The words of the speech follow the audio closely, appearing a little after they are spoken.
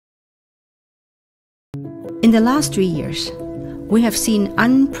In the last 3 years, we have seen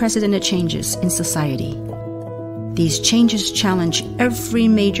unprecedented changes in society. These changes challenge every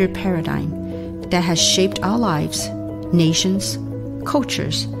major paradigm that has shaped our lives, nations,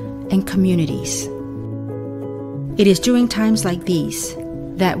 cultures, and communities. It is during times like these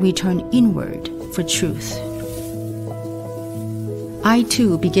that we turn inward for truth. I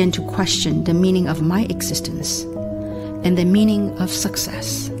too began to question the meaning of my existence and the meaning of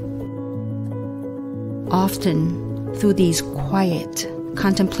success. Often, through these quiet,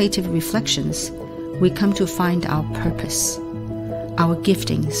 contemplative reflections, we come to find our purpose, our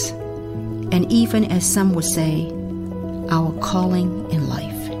giftings, and even, as some would say, our calling in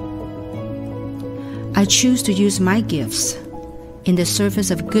life. I choose to use my gifts in the service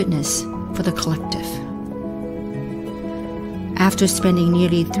of goodness for the collective. After spending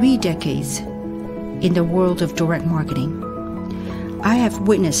nearly 3 decades in the world of direct marketing, I have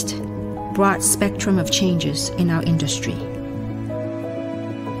witnessed a broad spectrum of changes in our industry.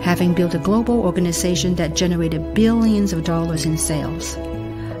 Having built a global organization that generated billions of dollars in sales,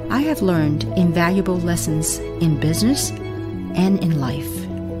 I have learned invaluable lessons in business and in life.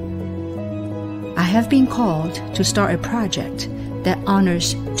 I have been called to start a project that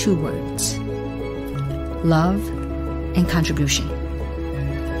honors 2 words: love and contribution.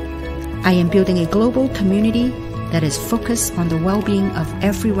 I am building a global community that is focused on the well-being of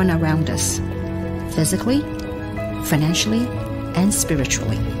everyone around us, physically, financially, and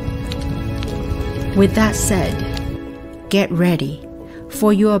spiritually. With that said, get ready,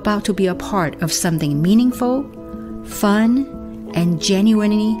 for you're about to be a part of something meaningful, fun, and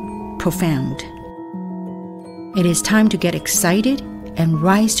genuinely profound. It is time to get excited and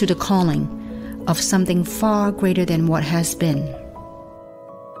rise to the calling of something far greater than what has been.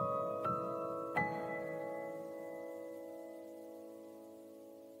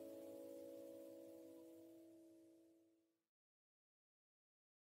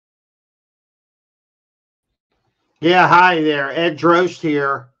 Yeah, hi there. Ed Drost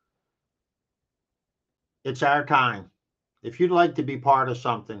here. It's our time. If you'd like to be part of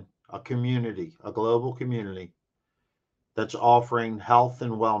something, a community, a global community that's offering health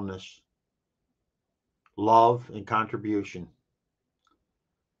and wellness, love and contribution,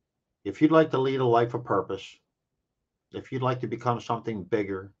 if you'd like to lead a life of purpose, if you'd like to become something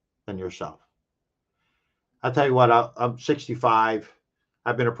bigger than yourself, I'll tell you what, I'm 65.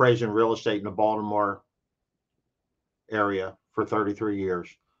 I've been appraising real estate in the Baltimore area for 33 years.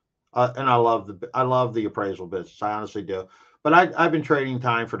 And I love the appraisal business. I honestly do. But I've been trading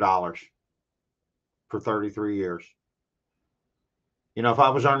time for dollars for 33 years. You know, if I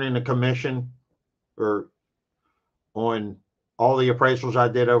was earning a commission or on all the appraisals I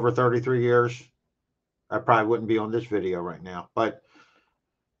did over 33 years, I probably wouldn't be on this video right now. But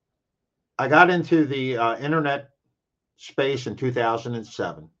I got into the internet space in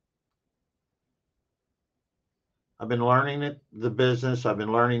 2007. I've been learning the business. I've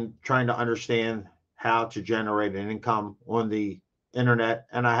been trying to understand how to generate an income on the internet,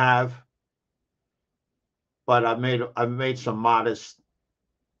 and I have. But I've made a modest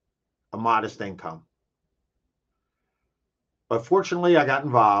income. But fortunately, I got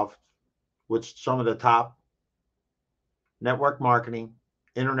involved with some of the top network marketing,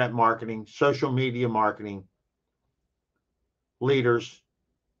 internet marketing, social media marketing leaders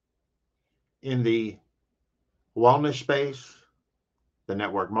in the wellness space, the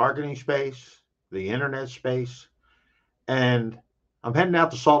network marketing space, the internet space. And I'm heading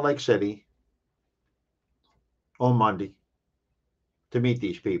out to Salt Lake City on Monday to meet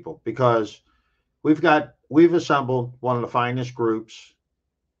these people, because we've assembled one of the finest groups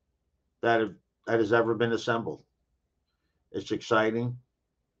that has ever been assembled. It's exciting.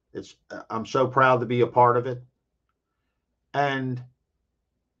 I'm so proud to be a part of it. And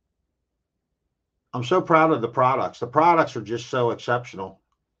I'm so proud of the products. The products are just so exceptional.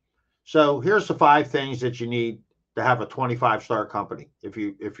 So here's the 5 things that you need to have a 25-star company. If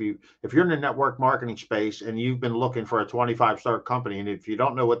you're in the network marketing space and you've been looking for a 25-star company, and if you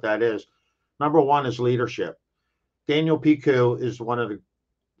don't know what that is, number 1 is leadership. Daniel Picu is one of the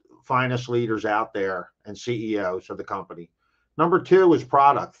finest leaders out there and CEOs of the company. Number 2 is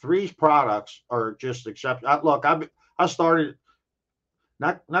product. 3 products are just exceptional. Look, I started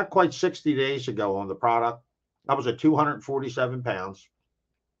not quite 60 days ago on the product. I was at 247 pounds.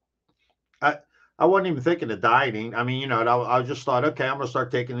 I wasn't even thinking of dieting. I mean, you know, I just thought, okay, I'm going to start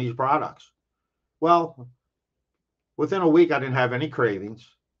taking these products. Well, within a week, I didn't have any cravings.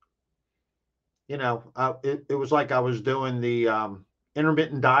 You know, it was like I was doing the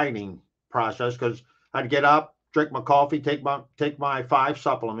intermittent dieting process, because I'd get up, drink my coffee, take my 5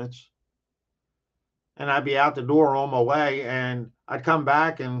 supplements, and I'd be out the door on my way, and I'd come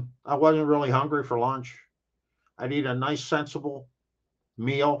back and I wasn't really hungry for lunch. I'd eat a nice, sensible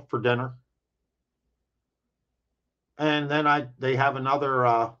meal for dinner. And then they have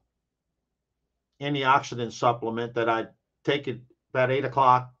another antioxidant supplement that I'd take it about 8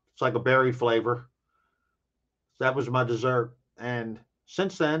 o'clock. It's like a berry flavor. That was my dessert. And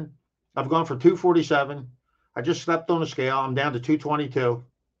since then, I've gone from 247. I just stepped on the scale. I'm down to 222.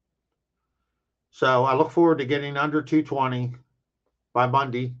 So I look forward to getting under 220 by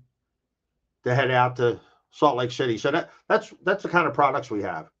Monday to head out to Salt Lake City. So that's the kind of products we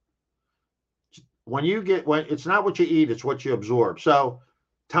have. When it's not what you eat, it's what you absorb. So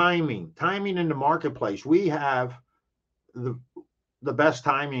timing in the marketplace. We have the best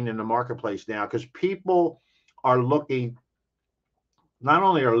timing in the marketplace now, because people are looking, not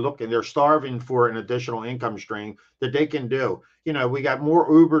only are looking, they're starving for an additional income stream that they can do. We got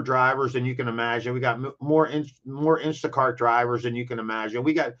more Uber drivers than you can imagine. We got more Instacart drivers than you can imagine.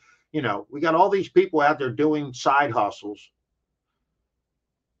 We got all these people out there doing side hustles.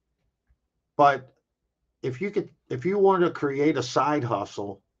 But if you want to create a side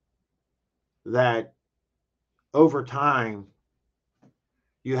hustle that over time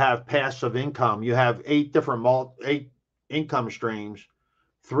you have passive income, you have 8 income streams,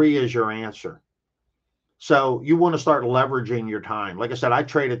 3 is your answer. So you want to start leveraging your time. Like I said, I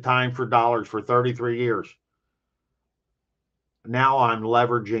traded time for dollars for 33 years. Now I'm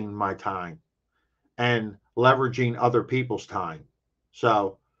leveraging my time and leveraging other people's time.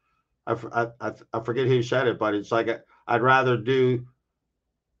 So I forget who said it, but it's like I'd rather have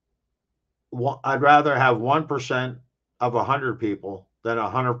 1% of 100 people than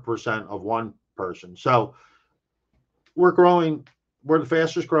 100% of one person. So we're growing. We're the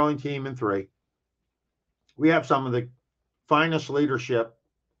fastest growing team in 3. We have some of the finest leadership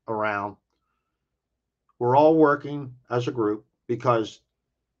around. We're all working as a group because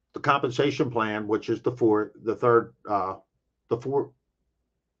the compensation plan, which is the fourth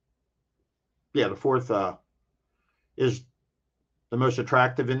is the most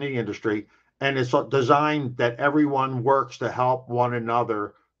attractive in the industry. And it's designed that everyone works to help one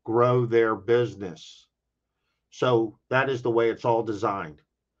another grow their business. So that is the way it's all designed.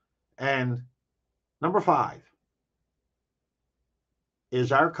 And number 5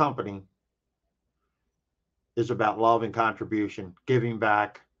 is our company is about love and contribution, giving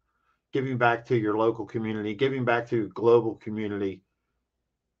back to your local community, giving back to your global community.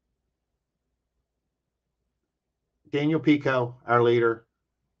 Daniel Pico, our leader,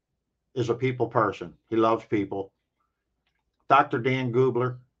 is a people person. He loves people. Dr. Dan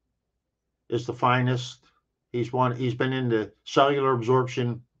Gubler is the finest. He's been in the cellular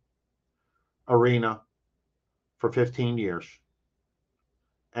absorption arena for 15 years.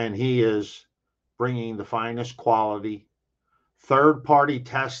 And he is bringing the finest quality, third-party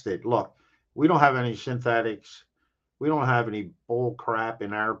tested. Look, we don't have any synthetics. We don't have any bull crap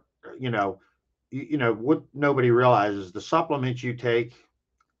in our, what nobody realizes, the supplements you take,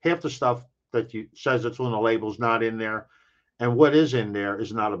 half the stuff that says it's on the label is not in there, and what is in there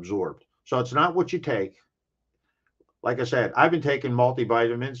is not absorbed. So it's not what you take. Like I said, I've been taking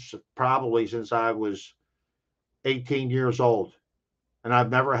multivitamins probably since I was 18 years old, and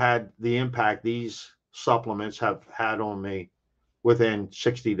I've never had the impact these supplements have had on me within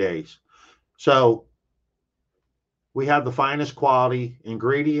 60 days. So we have the finest quality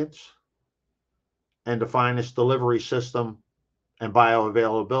ingredients and the finest delivery system and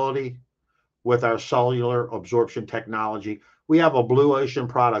bioavailability with our cellular absorption technology. We have a blue ocean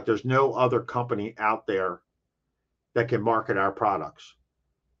product. There's no other company out there that can market our products.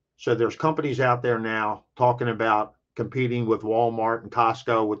 So there's companies out there now talking about competing with Walmart and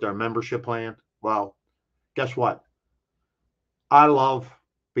Costco with their membership plan. Well, guess what? I love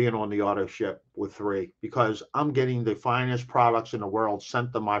being on the auto ship with 3 because I'm getting the finest products in the world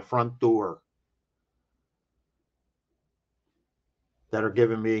sent to my front door that are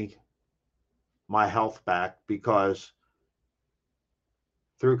giving me my health back, because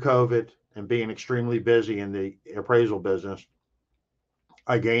through COVID and being extremely busy in the appraisal business,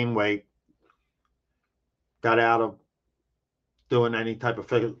 I gained weight, got out of doing any type of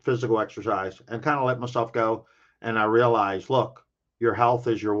physical exercise, and kind of let myself go. And I realized, look, your health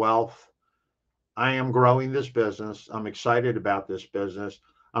is your wealth. I am growing this business. I'm excited about this business.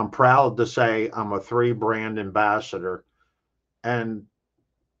 I'm proud to say I'm a 3 brand ambassador, and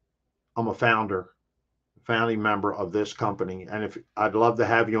I'm a founding member of this company. And if I'd love to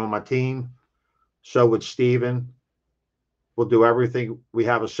have you on my team, so would Steven. We'll do everything. We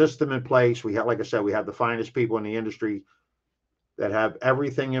have a system in place. We have, like I said, we have the finest people in the industry that have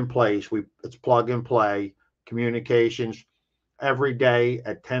everything in place. It's plug and play, communications. Every day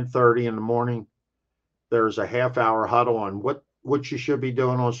at 10:30 in the morning, there's a half-hour huddle on what you should be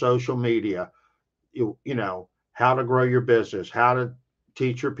doing on social media. You know, how to grow your business, how to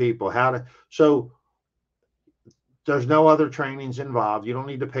teach your people, so there's no other trainings involved. You don't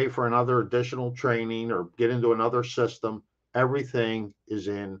need to pay for another additional training or get into another system. Everything is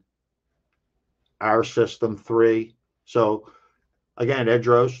in our system 3. So again,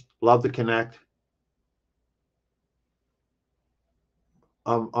 Edros, love to connect.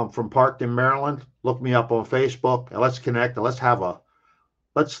 I'm from Parkton, Maryland. Look me up on Facebook and let's connect and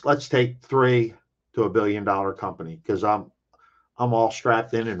let's take 3 to $1 billion company, because I'm all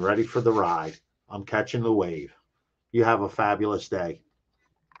strapped in and ready for the ride. I'm catching the wave. You have a fabulous day.